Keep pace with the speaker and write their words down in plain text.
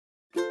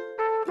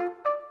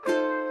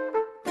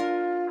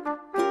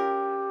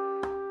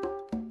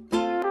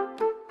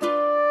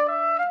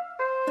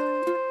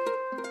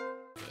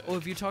Oh,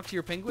 if you talk to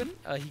your penguin,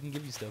 he can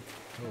give you stuff.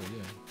 Oh,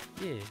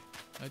 yeah. Yeah.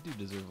 I do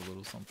deserve a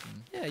little something.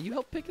 Yeah, you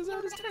help pick us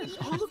out his tent.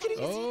 Oh, look at him.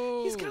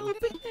 Oh. He's got a little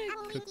picnic.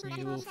 Cook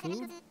me a little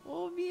food.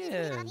 Oh,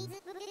 man.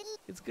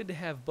 It's good to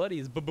have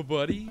buddies,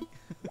 buddy.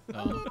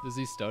 Does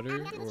he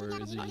stutter or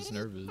is he just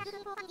nervous?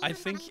 I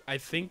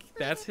think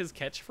that's his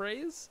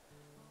catchphrase,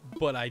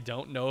 but I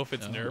don't know if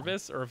it's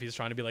nervous or if he's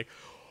trying to be like,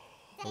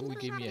 oh, he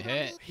gave me a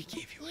hat. He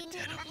gave you a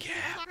denim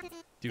cap.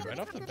 Dude, right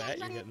off the bat,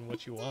 you're getting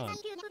what you want.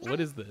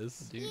 What is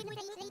this? Dude,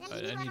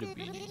 I need a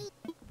beanie,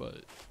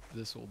 but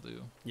this will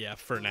do. Yeah,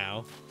 for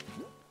now.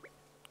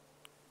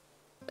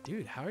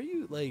 Dude, how are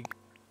you, like,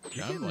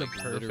 you're I'm getting like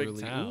the perfect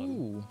literally. town.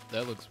 Ooh,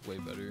 that looks way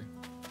better.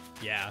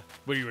 Yeah.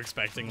 What are you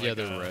expecting? Yeah, Like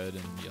the red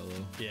and yellow.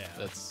 Yeah.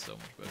 That's so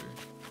much better.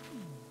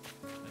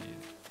 I need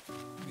to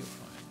go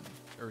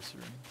find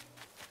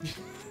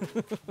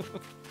Ursaring.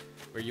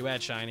 Where you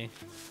at, Shiny?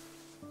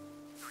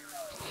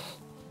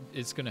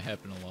 It's gonna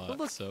happen a lot. Oh,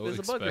 look, so there's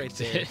a bug right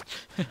expect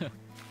it.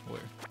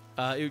 Where?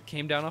 It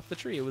came down off the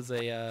tree. It was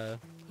a,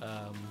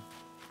 oh,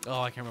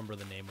 I can't remember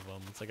the name of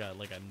them. It's like a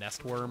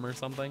nest worm or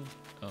something.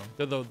 Oh.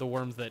 They're the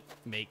worms that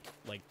make,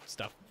 like,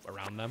 stuff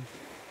around them.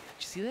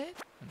 Did you see that?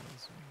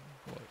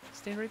 What?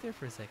 Stand right there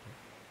for a second.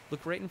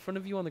 Look right in front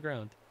of you on the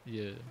ground.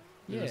 Yeah.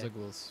 Yeah. There's like a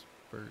little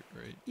spurt,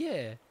 right?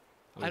 Yeah.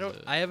 What is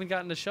it? I haven't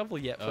gotten a shovel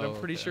yet, but I'm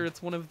pretty sure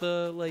it's one of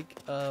the, like,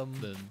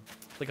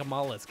 like a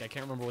mollusk. I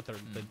can't remember what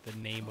the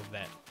name of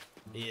that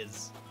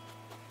is.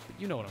 But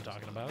you know what I'm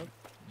talking about.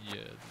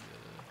 Yeah,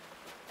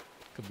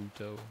 the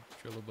Kabuto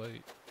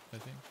trilobite, I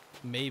think.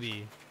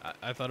 Maybe.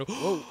 I thought it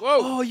Whoa, whoa!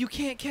 Oh, you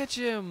can't catch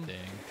him! Dang.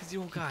 Because you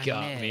don't got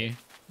me.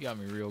 You got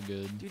me real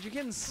good. Dude, you're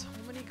getting so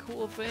many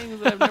cool things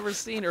that I've never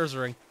seen.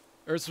 Ursaring.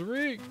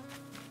 Ursaring!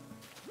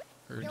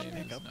 Her name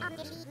is up. not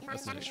there.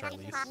 That's not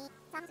Charlize.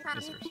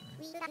 It's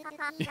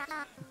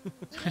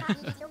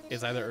Ursaring.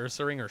 It's either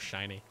Ursaring or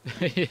Shiny.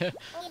 Yeah.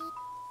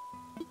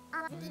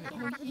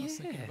 Oh,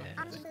 Nathan,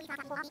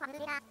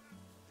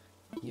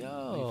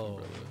 Yo.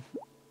 brother.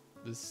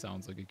 This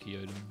sounds like a key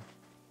item.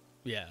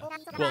 Yeah.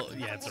 Well,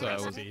 yeah, it's a So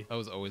recipe. I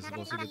was always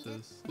supposed to get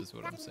this. Is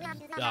what I'm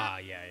saying. Ah,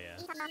 yeah.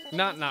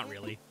 Not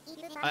really.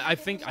 I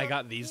think I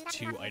got these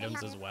 2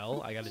 items as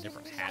well. I got a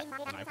different hat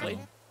when I played,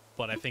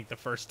 but I think the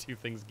first 2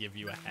 things give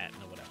you a hat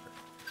and a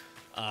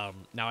whatever.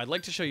 Now I'd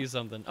like to show you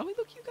something. Oh,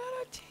 look, you got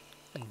a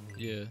team.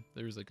 Yeah,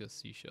 there's like a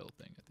seashell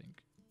thing, I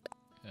think,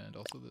 and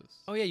also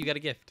this. Oh yeah, you got a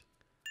gift.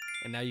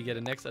 And now you get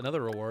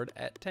another reward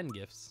at 10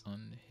 gifts.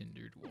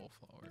 Unhindered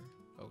wallflower.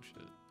 Oh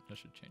shit, I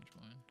should change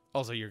mine.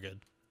 Also, you're good.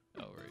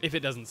 Oh right. If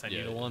it doesn't send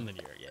you to Yeah. one, then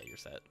you're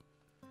set.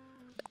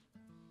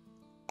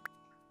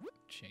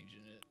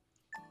 Changing it.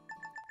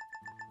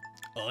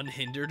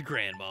 Unhindered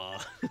grandma.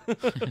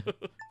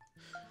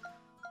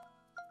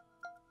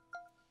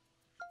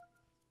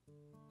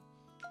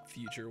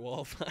 Future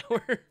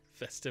wallflower.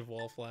 Festive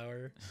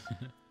wallflower.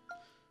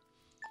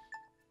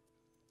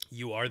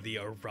 You are the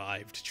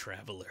arrived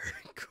traveler.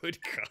 Good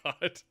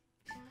God.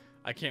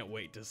 I can't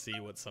wait to see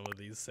what some of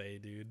these say,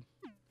 dude.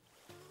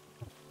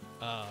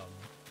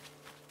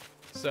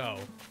 So,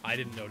 I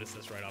didn't notice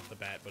this right off the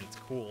bat, but it's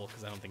cool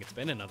because I don't think it's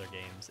been in other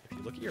games. If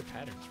you look at your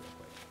patterns real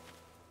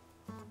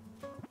quick.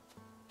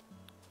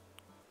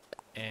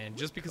 And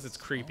just because it's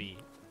creepy,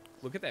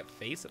 look at that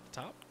face at the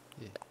top.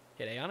 Yeah.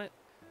 Hit A on it.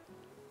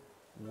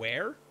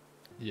 Wear.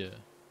 Yeah.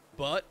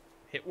 But,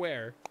 hit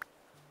wear.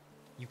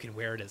 You can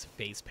wear it as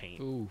face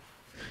paint. Ooh,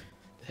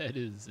 that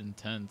is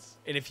intense.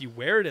 And if you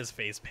wear it as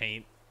face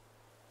paint,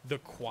 the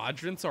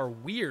quadrants are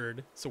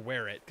weird, so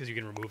wear it, because you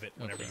can remove it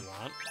whenever you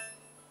want.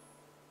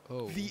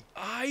 Oh. The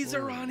eyes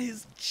are on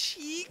his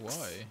cheeks.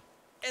 Why?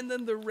 And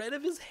then the red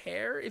of his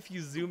hair, if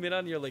you zoom in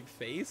on your like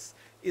face,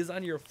 is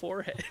on your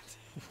forehead.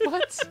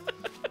 What?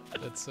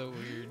 That's so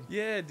weird.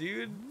 Yeah,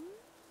 dude.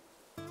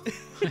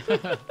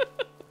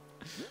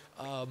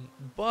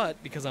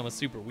 But because I'm a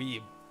super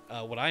weeb,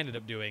 what I ended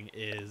up doing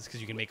is, because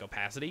you can make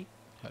opacity.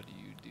 How do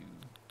you do?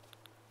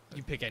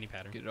 You pick any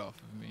pattern. Get it off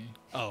of me.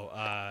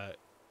 Oh,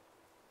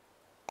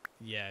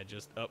 yeah,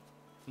 just up.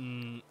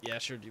 Yeah,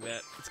 sure, do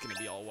that. It's gonna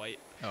be all white.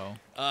 Oh.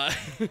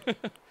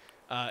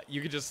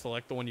 You could just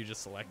select the one you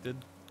just selected.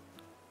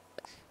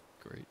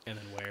 Great. And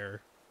then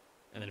wear.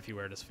 And then if you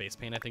wear it as face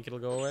paint, I think it'll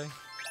go away.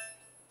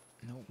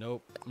 Nope.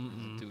 Nope.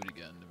 Mm-mm. Do it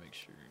again to make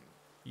sure.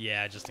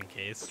 Yeah, just in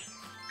case.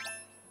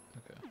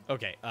 Okay.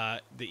 Okay,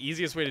 the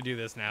easiest way to do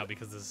this now,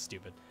 because this is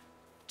stupid,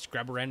 just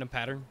grab a random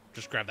pattern.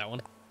 Just grab that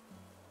one.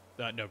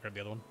 No, grab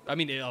the other one. I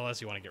mean,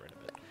 unless you want to get rid of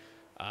it.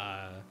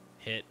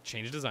 Hit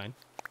change design.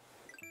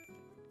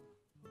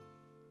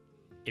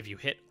 If you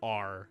hit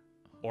R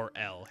or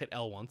L, hit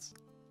L once.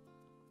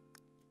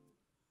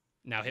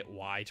 Now hit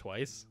Y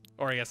twice.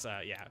 Or I guess,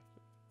 yeah.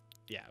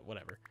 Yeah,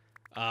 whatever.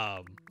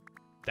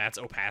 That's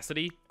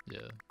opacity. Yeah,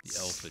 the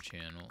alpha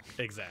channel.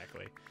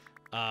 Exactly.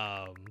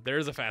 There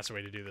is a faster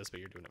way to do this, but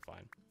you're doing it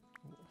fine.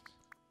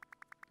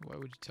 Why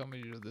would you tell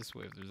me to do it this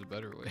way if there's a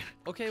better way?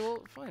 Okay,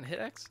 well, fine. Hit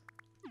X.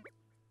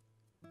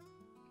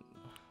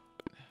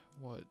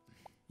 What?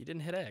 You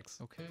didn't hit X.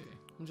 Okay.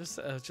 I'm just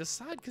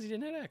side because you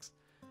didn't hit X.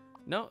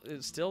 No,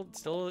 it's still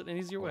an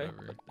easier way.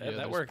 Whatever. That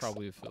There's works.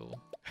 probably a fill.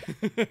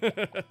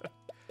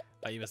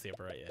 Oh, you missed the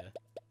upper right, yeah.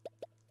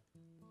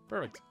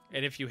 Perfect.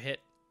 And if you hit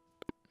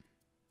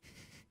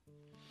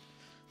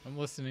I'm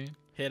listening.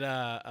 hit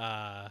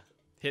ZR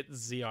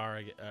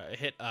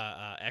hit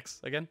X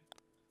again.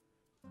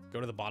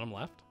 Go to the bottom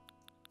left.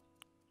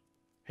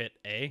 Hit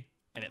A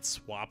and it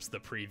swaps the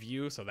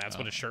preview, so that's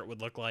what a shirt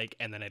would look like,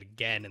 and then it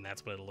again and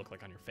that's what it'll look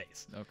like on your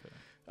face.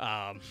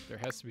 Okay. There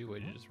has to be a way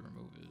to just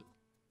remove it.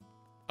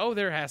 Oh,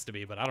 there has to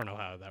be, but I don't know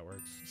how that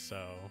works.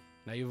 So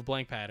now you have a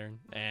blank pattern,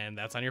 and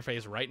that's on your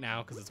face right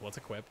now because it's what's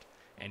equipped,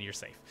 and you're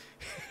safe.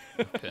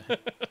 Okay.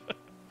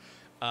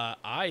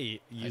 I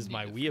use need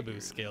my to figure weeaboo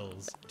it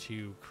skills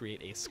to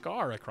create a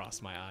scar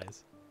across my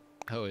eyes.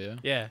 Oh yeah.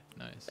 Yeah,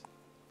 Nice.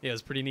 yeah, it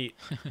was pretty neat.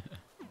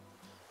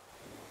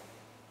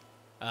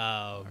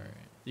 All right.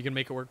 You can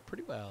make it work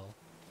pretty well.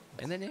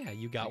 And then yeah,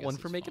 you got guess one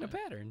for it's making a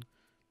fine. pattern.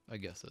 I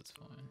guess that's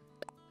fine.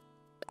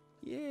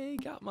 Yay,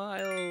 got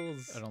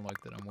Miles. I don't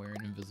like that I'm wearing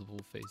invisible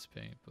face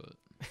paint, but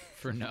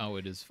for now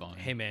it is fine.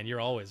 Hey man, you're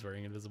always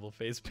wearing invisible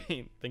face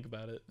paint. Think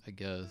about it. I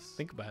guess.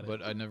 Think about it.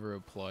 But I never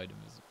applied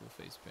invisible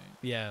face paint.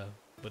 Yeah,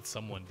 but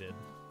someone did.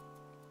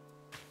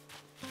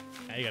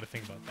 Now you gotta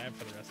think about that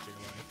for the rest of your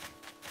life.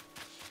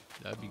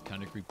 I'd be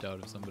kind of creeped out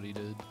if somebody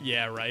did.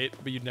 Yeah, right?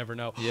 But you'd never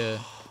know. Yeah.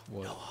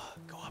 What? Noah,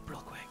 go up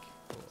real quick.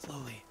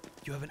 Slowly.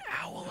 You have an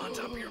owl on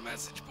top of your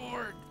message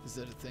board. Is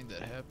that a thing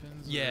that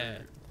happens? Yeah.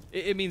 or-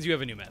 It means you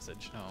have a new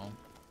message. Oh.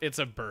 It's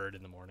a bird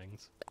in the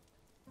mornings.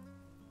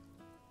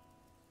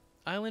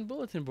 Island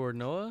bulletin board,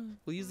 Noah.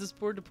 We'll use this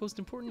board to post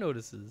important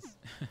notices.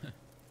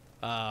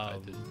 I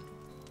didn't.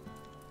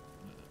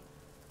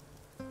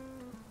 What do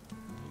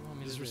you want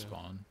me Just to do?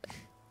 respond.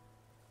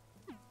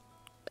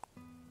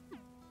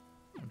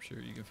 I'm sure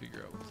you can figure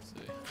out what to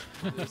say.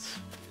 This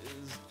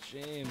is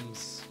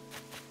James.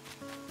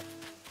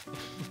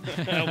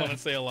 I want to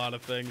say a lot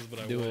of things, but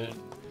I Do won't. it.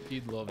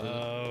 He'd love it,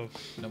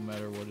 no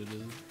matter what it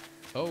is.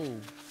 Oh,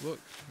 look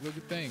at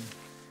thing.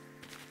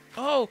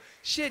 Oh,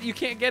 shit, you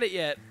can't get it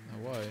yet. Oh,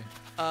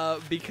 why?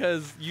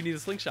 Because you need a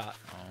slingshot.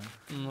 Oh.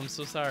 I'm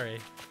so sorry.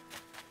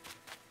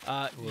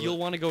 You'll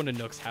want to go into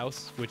Nook's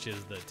house, which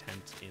is the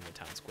tent in the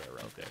town square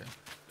right Okay. there.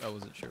 I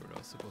wasn't sure what I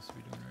was supposed to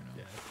be doing right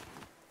now.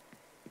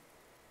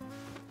 Yeah.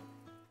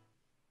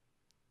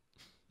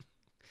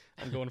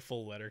 I'm going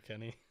full letter,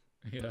 Kenny.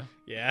 Yeah.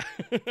 Yeah.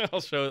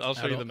 I'll show you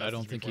the message. I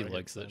don't think he before I hit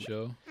likes that send.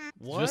 show.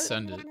 What? Just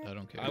send it. I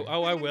don't care.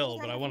 I will,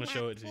 but I want to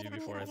show it to you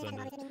before I send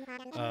it.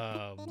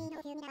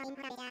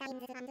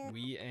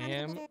 We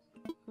am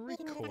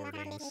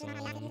recording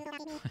some.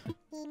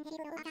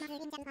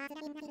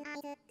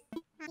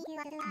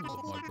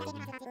 Love my brother.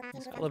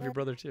 I love your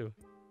brother too.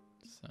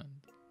 Send.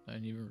 I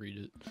didn't even read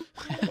it.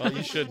 Well,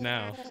 you should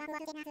now.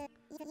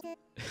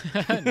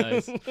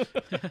 Nice.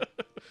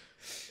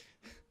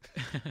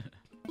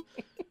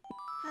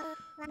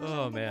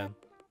 Oh man.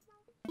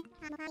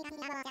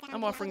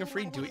 I'm offering a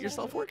free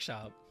do-it-yourself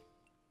workshop.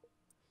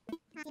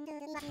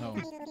 Oh,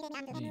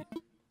 neat.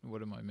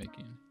 What am I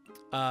making?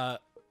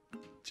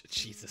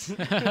 Jesus.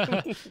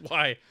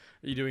 Why are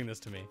you doing this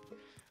to me?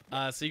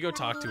 So you go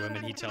talk to him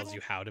and he tells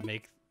you how to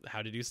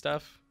do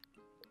stuff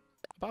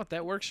about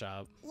that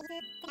workshop.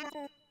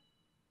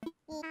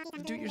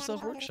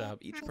 Do-it-yourself workshop.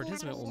 Each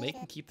participant will make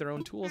and keep their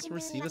own tools and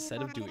receive a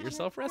set of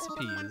do-it-yourself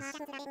recipes.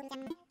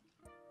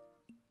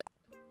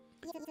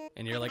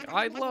 And you're like,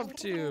 I'd love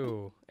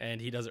to.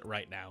 And he does it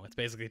right now. It's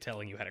basically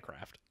telling you how to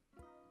craft.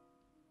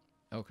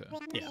 Okay.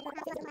 Yeah.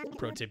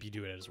 Pro tip, you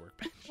do it at his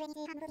workbench.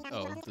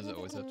 Oh, does it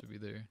always have to be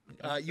there? You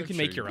I'm can sure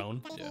make your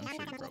own. Yeah, I'm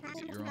sure you probably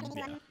get your own.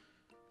 Yeah.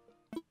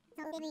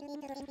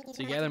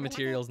 So you gather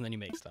materials and then you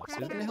make stuff. So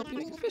it's going to help you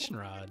make a fishing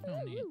rod. Oh,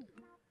 neat.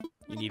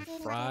 You need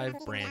 5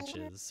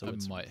 branches. So I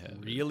it's might have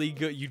it. really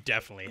good. You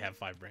definitely have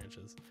 5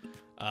 branches.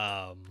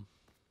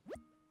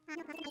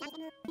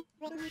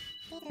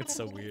 It's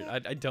so weird. I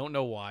don't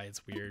know why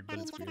it's weird, but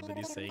it's weird that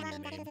he's saying your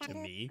name to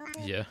me.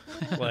 Yeah.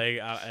 Like,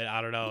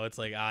 I don't know. It's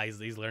like,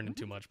 he's learning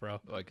too much, bro.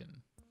 I can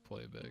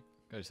play it back.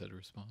 I just had to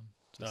respond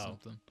to Oh.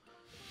 something.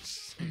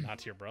 Not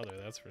to your brother,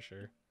 that's for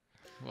sure.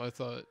 Well, I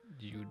thought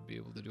you would be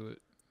able to do it.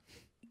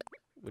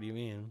 What do you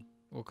mean?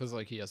 Well, because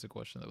like he asked a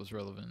question that was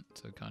relevant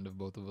to kind of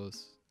both of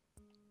us.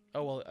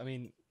 Oh, well, I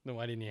mean, then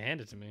why didn't you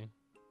hand it to me?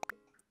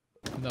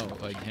 No,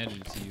 like handed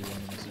it to you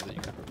and so that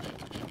you could reply.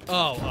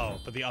 Oh,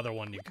 but the other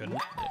one you couldn't?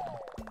 Yeah.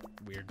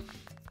 Weird.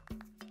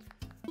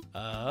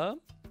 So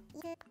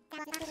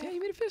yeah, you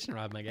made a fishing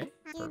rod, my guy.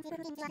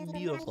 Perfect.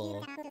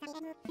 Beautiful.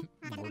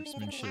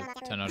 Worksmanship,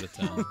 10 out of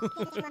 10.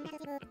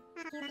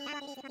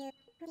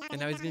 And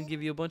now he's gonna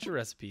give you a bunch of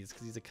recipes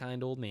because he's a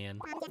kind old man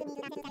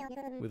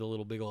with a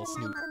little big old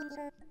snoot.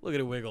 Look at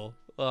it wiggle.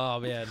 Oh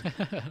man,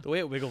 the way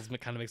it wiggles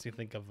kind of makes me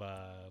think of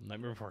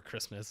Nightmare Before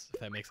Christmas. If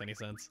that makes any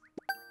sense.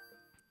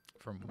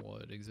 From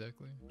what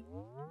exactly?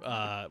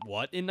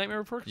 What in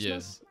Nightmare Before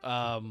Christmas?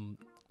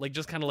 Like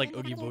just kind of like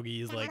Oogie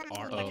Boogie's like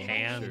art, like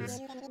hands,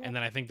 sure. and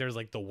then I think there's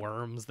like the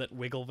worms that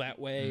wiggle that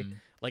way.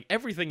 Like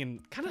everything in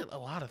kind of a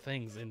lot of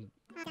things in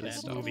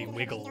that movie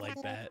wiggle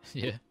like that.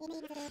 Yeah.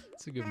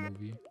 It's a good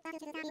movie.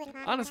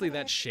 Honestly,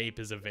 that shape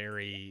is a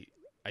very,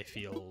 I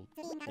feel,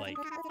 like,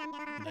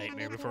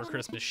 Nightmare Before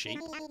Christmas shape.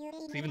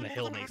 Even the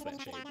hill makes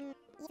that shape.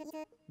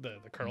 The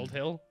curled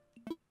hill.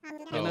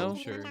 You know?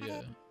 Sure,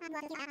 yeah.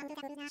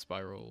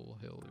 Spiral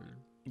hill or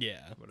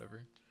Yeah.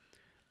 whatever.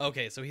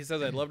 Okay, so he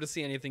says, I'd love to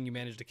see anything you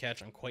manage to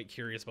catch. I'm quite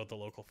curious about the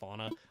local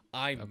fauna.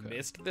 I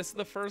missed this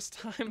the first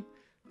time.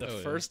 The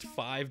first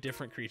 5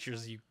 different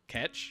creatures you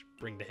catch,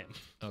 bring to him.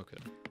 Okay.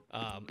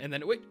 And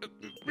then, wait.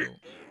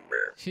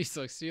 He's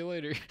like, see you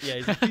later. Yeah,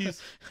 he's like,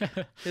 peace.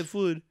 Have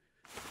food.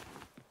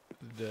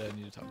 Do I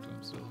need to talk to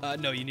him still?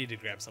 No, you need to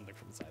grab something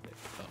from inside there.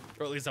 Oh.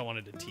 Or at least I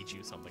wanted to teach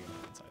you something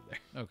about inside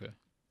there. Okay.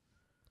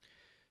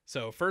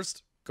 So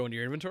first, go into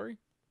your inventory.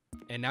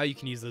 And now you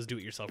can use those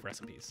do-it-yourself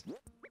recipes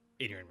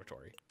in your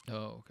inventory.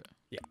 Oh, okay.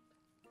 Yeah.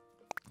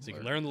 So you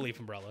can learn the leaf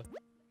umbrella.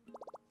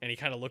 And he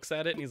kind of looks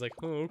at it and he's like,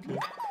 oh, okay.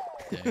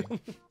 Dang.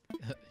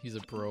 He's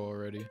a pro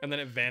already. And then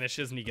it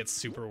vanishes and he gets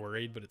super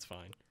worried, but it's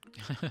fine.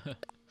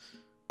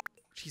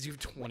 Jeez, you have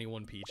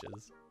 21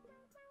 peaches.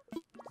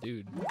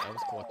 Dude, I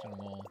was collecting them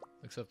all,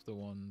 except the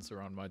ones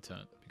around my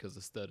tent, because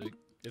aesthetic.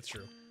 It's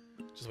true.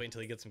 Just wait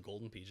until you get some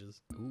golden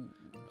peaches. Ooh.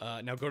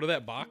 Now go to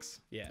that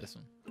box. Yeah. This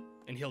one.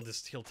 And he'll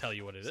tell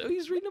you what it is. Oh,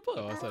 he's reading a book.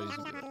 Oh, I thought he was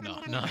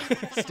gonna No.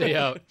 Stay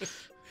out.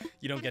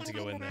 You don't get to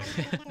go in there.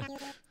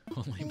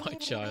 Only my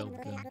child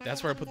can.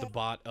 That's where I put the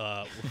bot.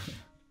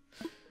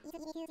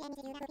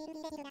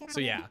 So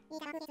yeah,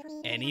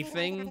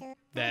 anything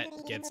that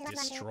gets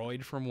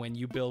destroyed from when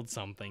you build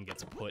something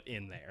gets put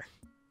in there.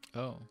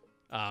 Oh.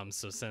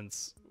 So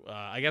since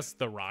I guess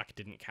the rock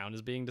didn't count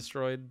as being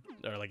destroyed,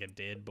 or like it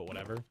did, but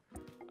whatever.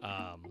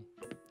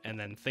 And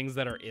then things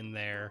that are in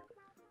there.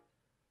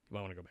 You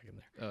might want to go back in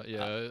there.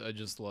 Yeah, I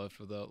just left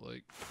without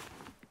like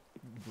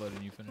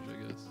letting you finish,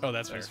 I guess. Oh,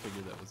 that's fair. I just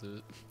figured that was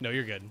it. No,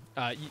 you're good.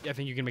 I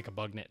think you can make a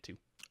bug net too.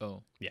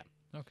 Oh. Yeah.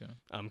 Okay.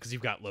 Because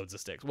you've got loads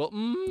of sticks. Well,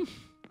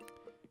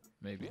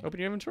 maybe. Open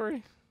your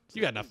inventory.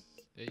 You got enough.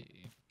 Hey.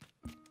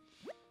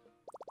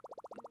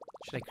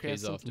 Should I It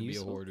pays off to be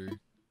a hoarder.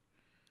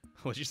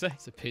 What'd you say?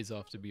 It pays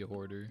off to be a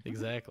hoarder.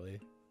 Exactly.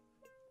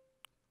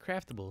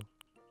 Craftable.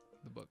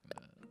 The bug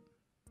net.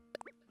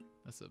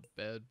 That's a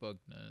bad bug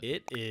net.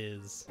 It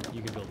is.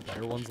 You can build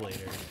better ones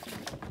later.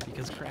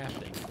 Because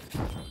crafting.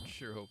 I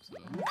sure hope so.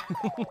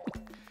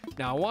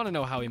 Now, I want to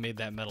know how he made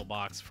that metal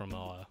box from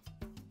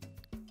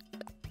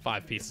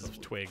 5 pieces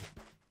of twig.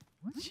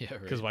 Yeah,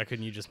 right. Because why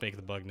couldn't you just make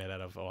the bug net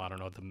out of, I don't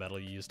know what the metal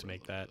you used to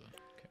make that.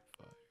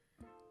 Campfire.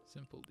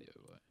 Simple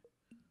DIY.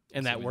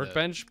 And that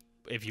workbench,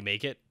 if you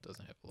make it.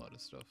 Doesn't have a lot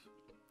of stuff.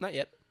 Not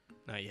yet.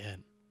 Not yet.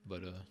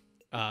 But,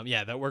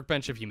 yeah, that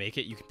workbench, if you make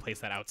it, you can place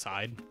that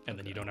outside, and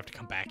then you don't have to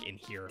come back in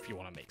here if you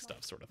want to make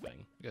stuff, sort of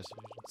thing. I guess I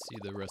should see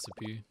the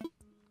recipe.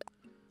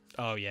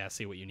 Oh, yeah,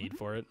 see what you need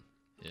for it.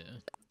 Yeah.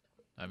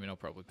 I mean, I'll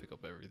probably pick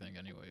up everything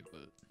anyway,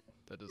 but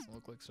that doesn't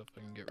look like stuff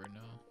I can get right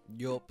now.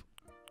 Yup.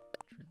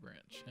 Tree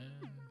branch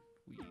and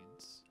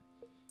weeds.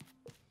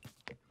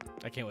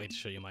 I can't wait to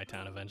show you my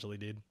town eventually,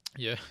 dude.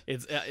 Yeah.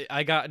 It's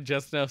I got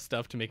just enough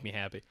stuff to make me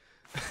happy.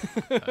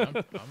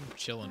 I'm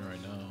chilling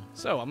right now.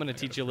 So I'm gonna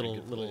teach you a pretty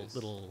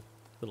little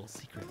good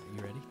secret. Are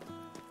you ready?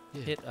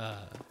 Yeah. Hit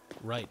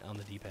right on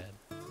the D-pad.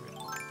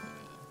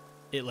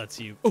 It lets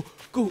you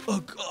go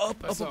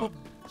up.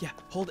 Yeah,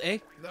 hold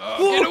A.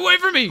 Oh, get away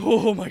from me!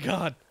 Oh my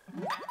god.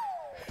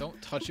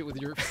 Don't touch it with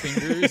your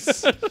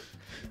fingers.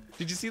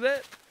 Did you see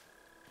that?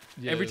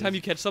 Yeah, Every time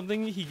you catch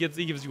something, he gives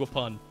you a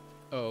pun.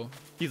 Oh.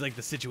 He's like,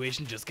 the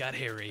situation just got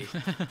hairy.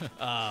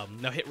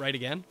 Now hit right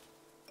again.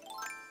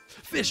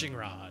 Fishing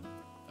rod.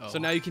 Oh. So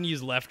now you can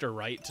use left or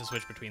right to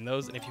switch between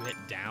those, and if you hit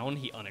down,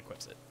 he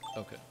unequips it.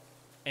 Okay.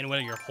 And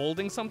when you're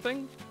holding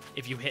something,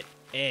 if you hit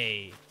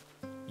A,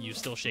 you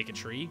still shake a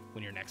tree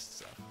when you're next to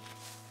stuff.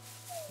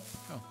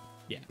 Oh.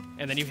 Yeah.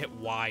 And then you hit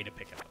Y to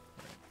pick it up.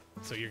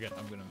 So you're good.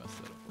 I'm gonna mess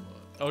that up a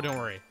lot. Oh, don't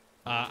worry.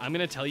 I'm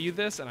gonna tell you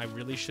this, and I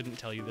really shouldn't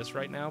tell you this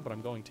right now, but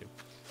I'm going to.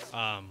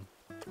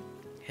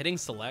 Hitting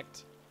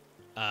select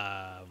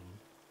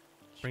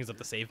brings up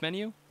the save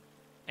menu,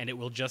 and it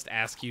will just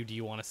ask you, do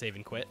you want to save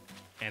and quit?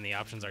 And the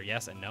options are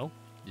yes and no.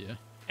 Yeah.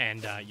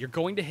 And you're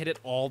going to hit it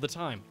all the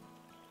time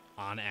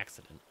on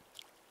accident.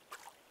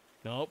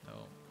 Nope.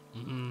 No. I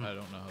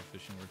don't know how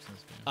fishing works in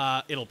this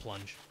game. It'll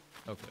plunge.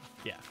 Okay.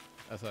 Yeah.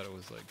 I thought it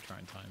was like try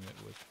and time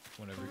it with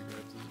whenever he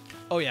grabs it.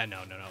 Oh yeah,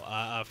 no.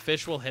 A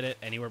fish will hit it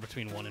anywhere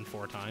between 1 and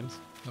 4 times.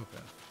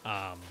 Okay.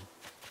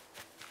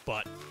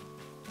 But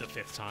the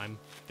 5th time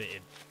that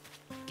it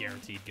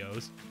guaranteed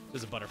goes.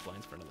 There's a butterfly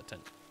in front of the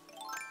tent.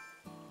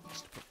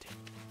 Just to put tape.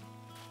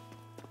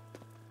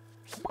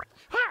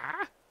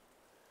 Ah!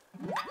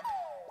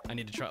 I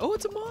need to try. Oh,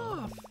 it's a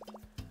moth.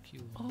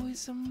 Cute. Oh,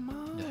 it's a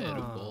moth. I had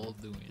a ball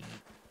doing it.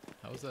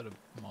 How is that a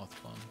moth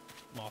fun?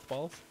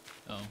 Mothballs?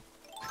 Oh.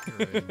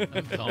 You're right.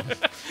 I'm dumb.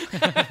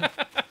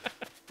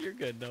 You're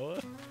good,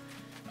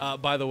 Noah.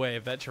 By the way,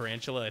 if that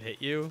tarantula had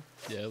hit you,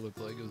 yeah, it looked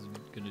like it was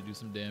gonna do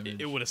some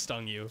damage. it would have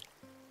stung you,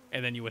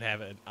 and then you would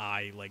have an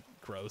eye like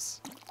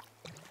gross.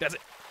 That's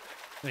it.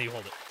 And then you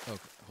hold it. Okay,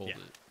 hold Yeah.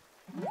 it.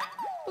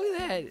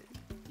 Look at that.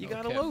 You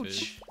got a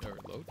catfish. loach. Or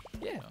loach?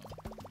 Yeah.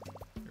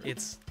 No.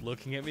 It's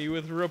looking at me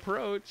with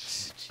reproach.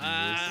 Jesus.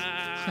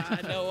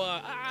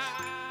 Noah.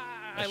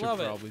 I love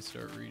should it. probably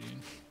start reading.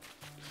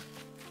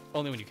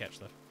 Only when you catch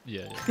them.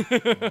 Yeah.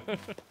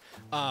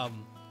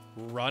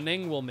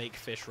 Running will make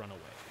fish run away.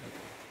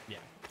 Yeah.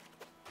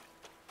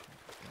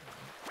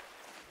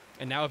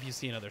 And now if you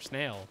see another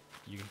snail,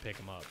 you can pick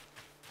them up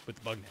with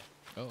the bug net.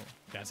 Oh.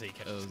 That's how you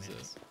catch Oh,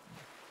 snails.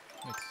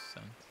 Makes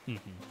sense.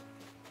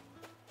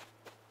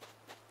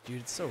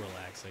 Dude, it's so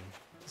relaxing.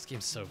 This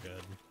game's so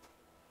good.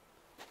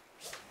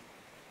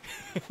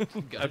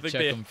 Gotta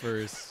check them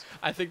first.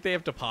 I think they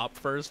have to pop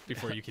first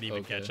before you can even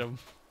Okay. catch them.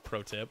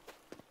 Pro tip.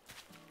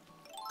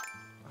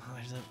 Oh,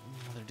 there's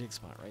another dig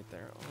spot right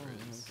there. Oh There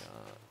my is.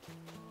 god.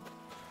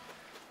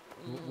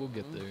 We'll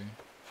get there.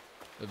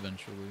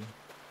 Eventually.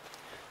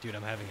 Dude,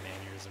 I'm having an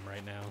aneurysm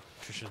right now.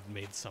 Trisha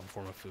made some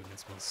form of food and it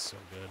smells so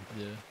good.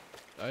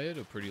 Yeah. I had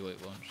a pretty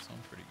late lunch, so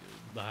I'm pretty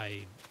good.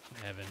 I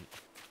haven't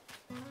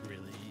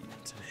really eaten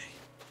today.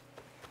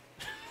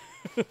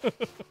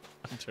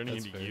 I'm turning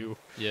That's into fair. you.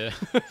 Yeah.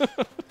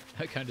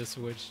 I kind of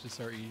switched to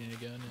start eating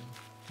again, and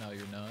now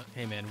you're not.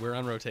 Hey man, we're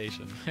on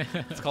rotation.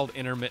 It's called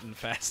intermittent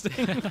fasting.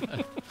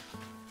 I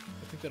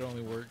think that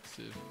only works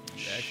if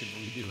you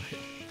actively do it.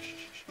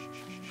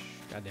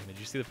 God damn it, did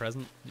you see the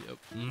present? Yep.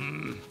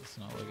 Mm. It's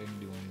not like I can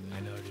do anything. I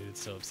know, dude,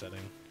 it's so upsetting.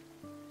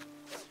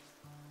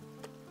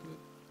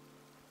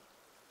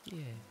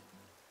 Yeah.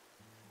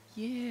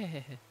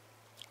 Yeah.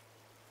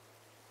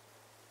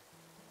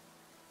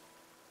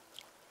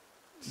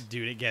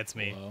 Dude, it gets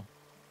me. Wow.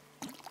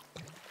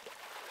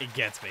 It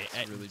gets me.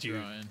 It's really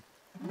Dude. drying.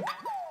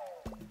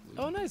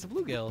 Oh, nice, a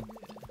bluegill.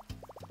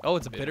 Oh,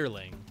 it's a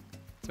bitterling.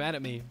 It's mad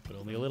at me, but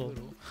only a little.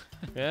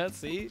 Yeah,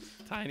 see?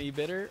 Tiny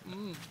bitter.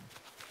 Mm.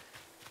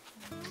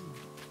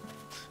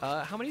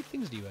 How many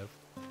things do you have?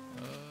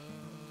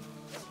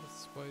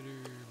 Spider,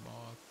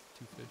 moth,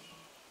 2 fish.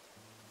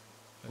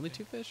 Only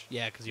 2 fish?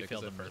 Yeah, because you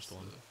failed I the first missed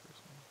one. the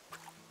first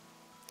one.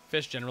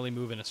 Fish generally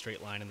move in a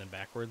straight line and then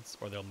backwards,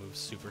 or they'll move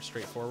super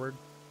straight forward.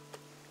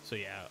 So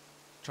yeah,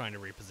 trying to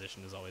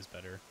reposition is always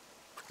better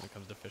when it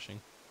comes to fishing.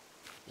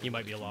 He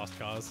might be a lost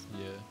cause.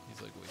 Yeah,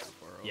 he's like way too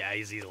far out. Yeah,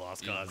 he's a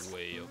lost cause. He's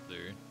way up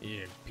there.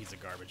 He's a piece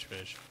of garbage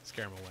fish.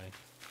 Scare him away.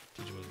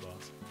 Teach him his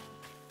boss.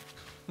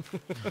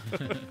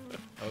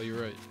 Oh,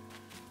 you're right.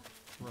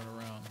 Run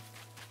around.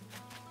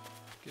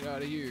 Get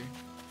out of here.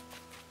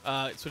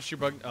 Switch to your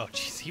bug. Oh,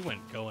 jeez, he went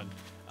going.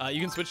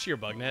 You can switch to your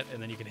bug net,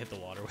 and then you can hit the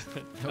water with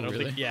it. Oh, I don't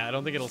really? think. Yeah, I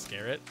don't think it'll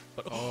scare it.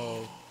 But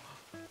Oh.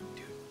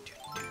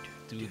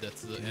 Dude,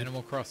 that's the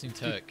Animal Crossing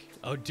tech.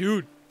 oh,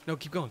 dude. No,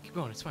 keep going. Keep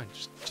going. It's fine.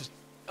 Just.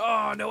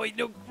 Oh no! Wait,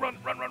 no! Run!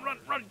 Run! Run! Run!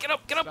 Run! Get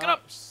up! Get up! Get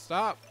up!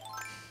 Stop.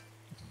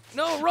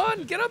 No,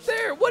 run! Get up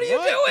there! What are you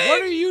doing?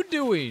 What are you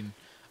doing?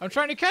 I'm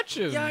trying to catch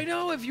him. Yeah, I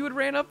know. If you had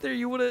ran up there,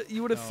 you would have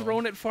No,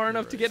 thrown it far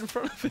enough to right. get in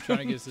front of him. I'm trying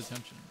to get his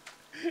attention.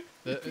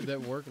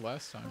 That worked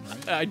last time,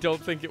 right? I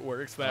don't think it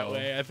works that Oh.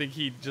 way. I think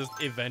he just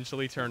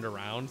eventually turned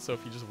around. So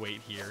if you just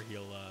wait here,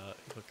 he'll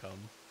come.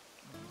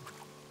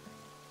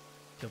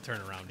 He'll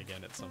turn around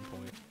again at some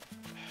point.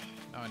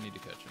 Now I need to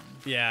catch him.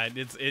 Yeah,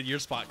 you're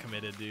spot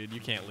committed, dude. You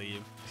can't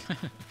leave.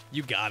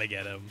 You gotta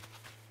get him.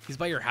 He's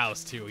by your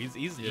house too.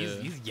 He's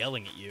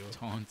yelling at you,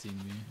 Taunting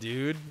me.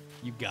 dude.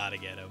 You gotta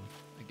get him.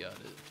 I got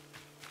it.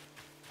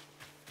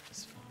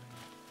 It's fine.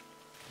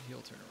 He'll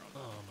turn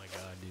around. Oh my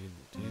god,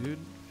 dude.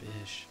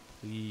 Fish,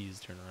 please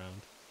turn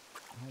around.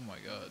 Oh my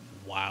god.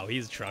 Wow,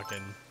 he's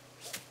trucking.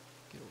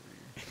 Get over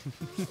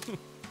here.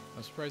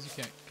 I'm surprised you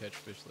can't catch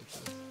fish like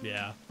this.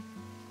 Yeah.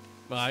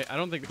 Well, I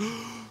don't think.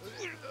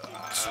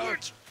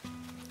 Switch.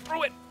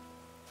 Throw it.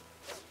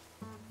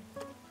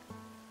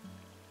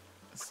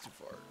 That's too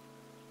far.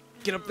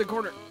 Get up the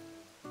corner.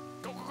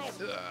 Go, go,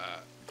 go.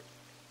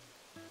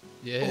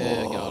 Yeah,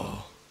 I got him.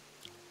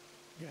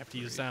 You have to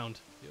use sound.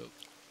 Yep.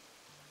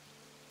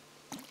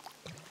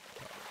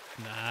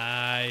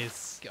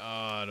 Nice.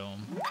 Got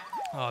him.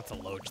 Oh, it's a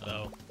loach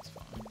though. It's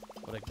fine.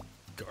 What a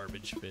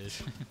garbage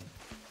fish.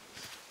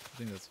 I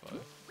think that's 5.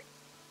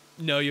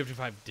 No, you have to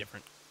find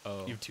different.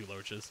 Oh. You have 2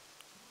 loaches.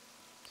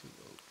 2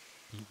 loach.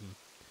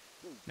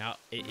 Now,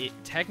 it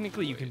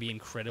technically you can be Wait.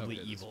 incredibly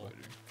Okay, evil.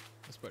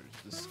 The spider's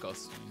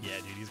disgusting. Yeah,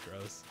 dude, he's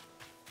gross.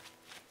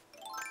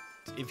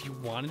 If you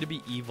wanted to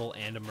be evil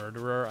and a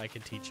murderer, I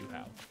could teach you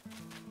how.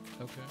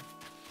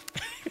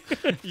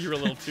 Okay. You're a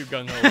little too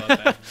gung ho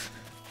about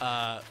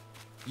that.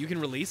 You can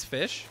release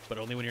fish, but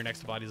only when you're next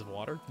to bodies of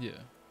water. Yeah.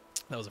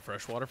 That was a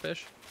freshwater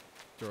fish.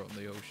 Throw it in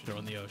the ocean. Throw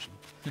in the ocean.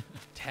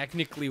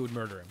 Technically would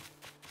murder him.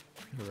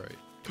 You're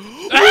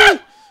right.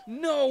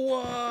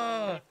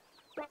 Noah!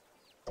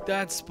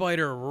 That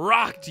spider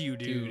rocked you,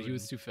 dude. Dude, he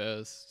was too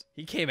fast.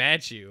 He came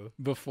at you.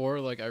 Before,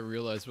 like, I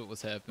realized what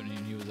was happening,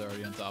 he was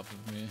already on top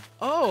of me.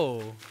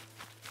 Oh.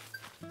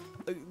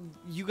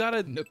 You got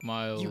a Nook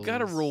Miles. you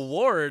got a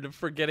reward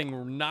for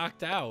getting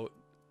knocked out.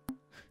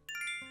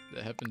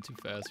 That happened too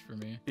fast for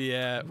me.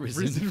 Yeah,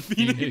 Risen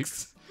Phoenix.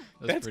 Phoenix.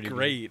 That's pretty good.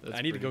 great. That's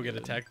I need to go pretty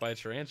get good. attacked by a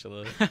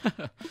tarantula.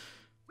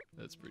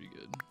 That's pretty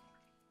good.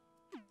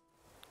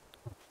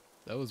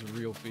 That was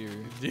real fear.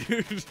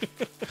 Dude.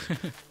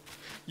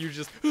 You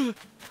just... God,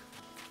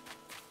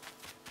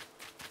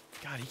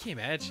 he came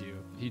at you.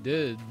 He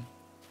did.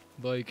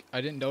 Like,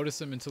 I didn't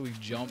notice him until he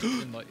jumped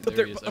and like, Up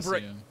there he is. I upper see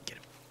right. him. Get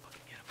him.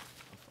 Fucking get him.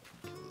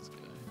 I'll fucking kill this guy.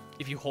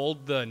 If you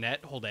hold the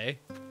net, hold A.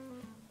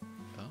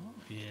 Oh,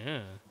 Yeah.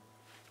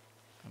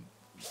 I'm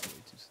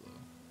way too slow.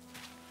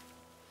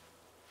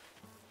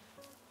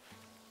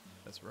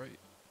 That's right.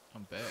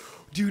 I'm back.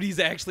 Dude, he's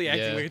actually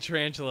acting Yeah. like a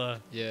tarantula.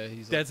 Yeah,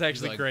 he's That's like,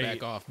 actually he's like, great.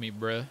 Back off me,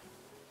 bruh. I'm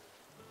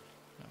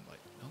like,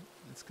 no,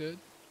 it's good.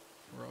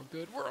 We're all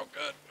good. We're all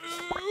good.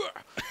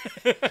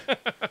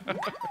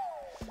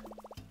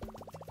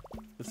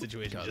 The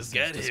situation God, just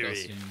this got is hairy.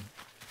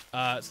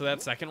 disgusting. So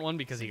that second one,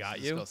 because he This is got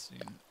you. disgusting.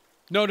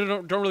 No,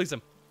 don't release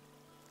him.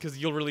 Because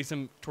you'll release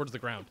him towards the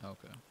ground.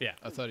 Okay. Yeah.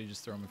 I thought he'd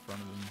just throw him in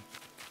front of him.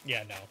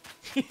 Yeah, no.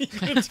 You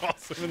can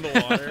toss him in the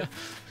water.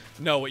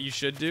 No, what you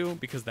should do,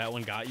 because that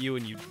one got you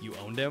and you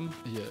owned him,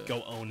 Yeah.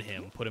 go own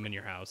him. Put him in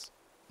your house.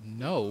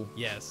 No.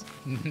 Yes.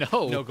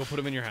 No. No, go put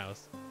him in your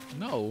house.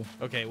 No.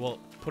 Okay, well,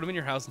 put him in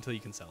your house until you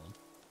can sell him.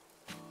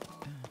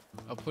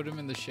 I'll put him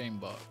in the shame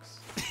box.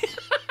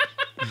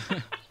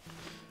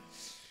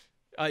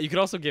 You could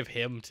also give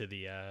him to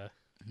the...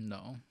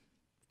 No.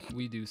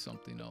 We do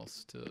something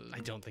else to... I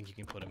don't think you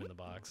can put him in the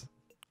box.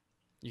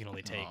 You can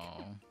only take.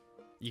 Oh.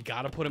 You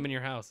gotta put him in your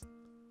house.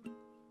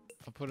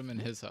 I'll put him in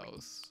his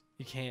house.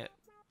 You can't.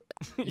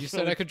 You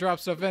said I could drop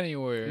stuff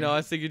anywhere. No,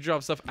 I think you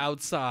drop stuff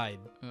outside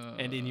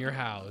and in your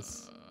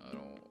house. I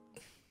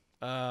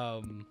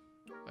don't...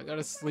 I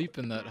gotta sleep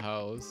in that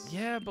house.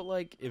 Yeah, but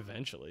like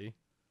eventually,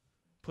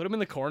 put him in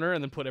the corner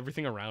and then put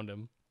everything around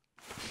him.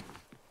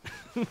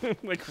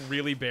 Like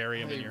really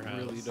bury him in your house. I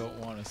really don't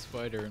want a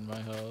spider in my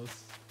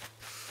house.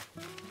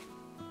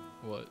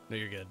 What? No,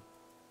 you're good.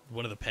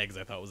 One of the pegs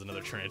I thought was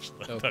another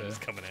tarantula. I thought Okay. it was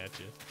coming at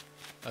you.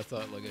 I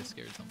thought like I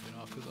scared something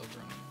off because I was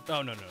running.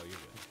 Oh no, you're good.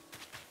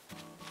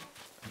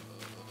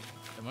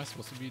 Am I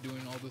supposed to be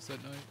doing all this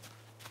at night?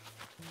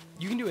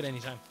 You can do it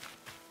anytime.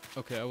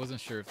 Okay, I wasn't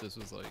sure if this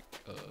was like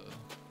a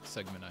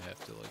segment I have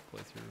to like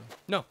play through.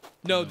 No,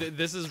 No.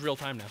 this is real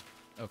time now.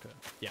 Okay.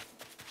 Yeah,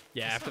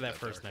 It's after not that that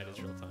first dark night is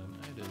out. real time.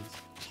 It is.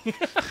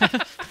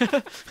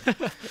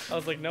 I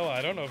was like, no,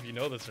 I don't know if you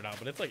know this or not,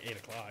 but it's like 8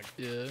 o'clock.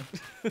 Yeah.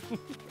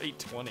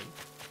 8:20.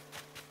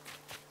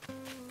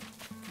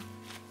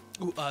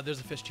 Ooh, there's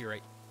a fish to your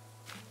right.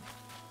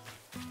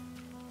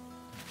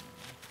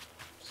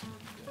 Sneaky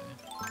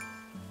guy.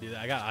 Dude,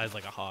 I got eyes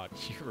like a hawk.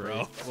 You're bro.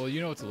 right. Well,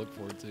 you know what to look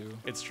forward to.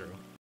 It's true.